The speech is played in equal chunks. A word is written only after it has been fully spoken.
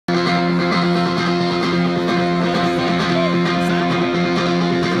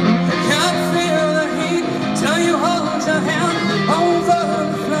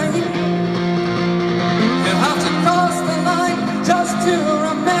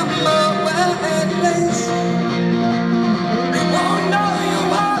remember where it leads. You won't know you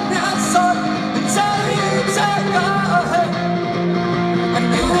walk outside until you take ahead, and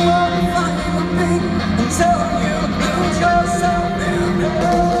you won't find the beat until you lose yourself in it.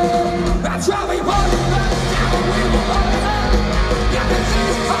 That's why we walk back down, we will walk back. Yeah, this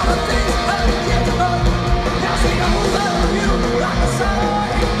is all the things that we can't do. Now see over you like a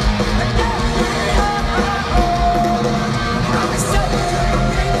sign, and that's where we are. I'll be stepping to the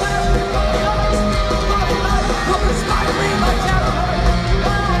game where we fall in love. Will inspire me like Caroline.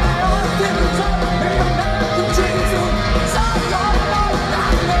 I always didn't talk, maybe I'm not the dream too. It's all your life,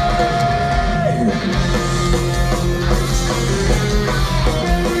 not me.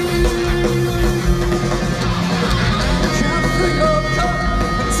 Can't fill your cup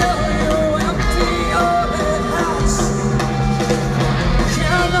until you empty your head house.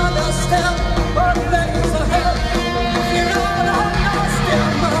 Can't understand what lays ahead. You don't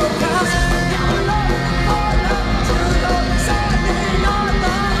understand my past. Gotta love for love to love, standing on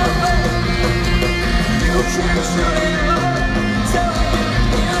my own. You can't truly love till you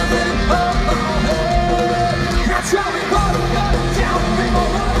give it up my head. That's why we walk down, we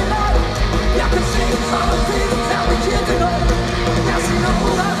won't run it out. I can see all the things that we can't deny. Now she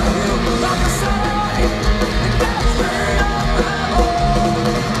knows I love you like a sign, and that's where I'm at.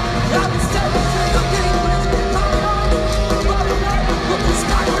 I've been stepping to the game when it's been coming on. But at night, with the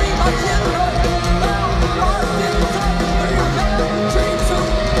sky green, I can't run. Oh, I didn't talk, but you're not the dream too.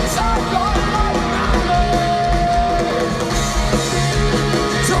 It's all your life, not me.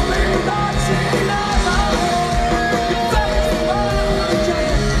 Told me not to love me. Your face is what I'm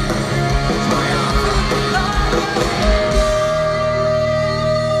getting. My arms are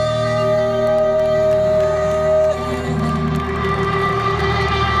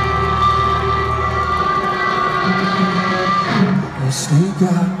We'll sneak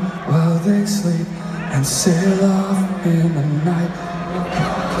out while they sleep and sail off in the night. We'll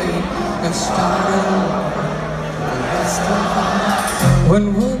complete and start over the rest of our life. When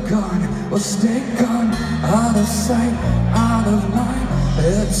we're gone, we'll stay gone, out of sight, out of mind.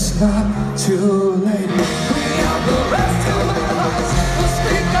 It's not too late. We have the rest of our lives. We'll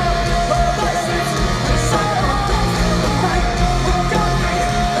speak up while they sleep and sail off in the night. We'll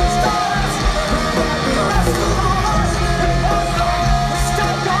complete and start over the rest of our lives. And we're gone, we'll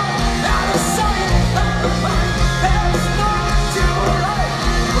stay gone, out of sight, out of mind. It's not too late.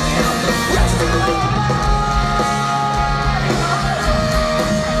 We have the rest of our lives.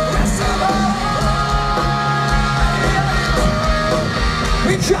 Rest of our lives.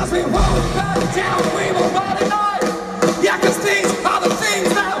 Because we won't back down, we will run at night. Yeah, 'cause these are the things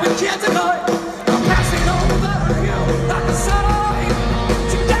that we can't deny.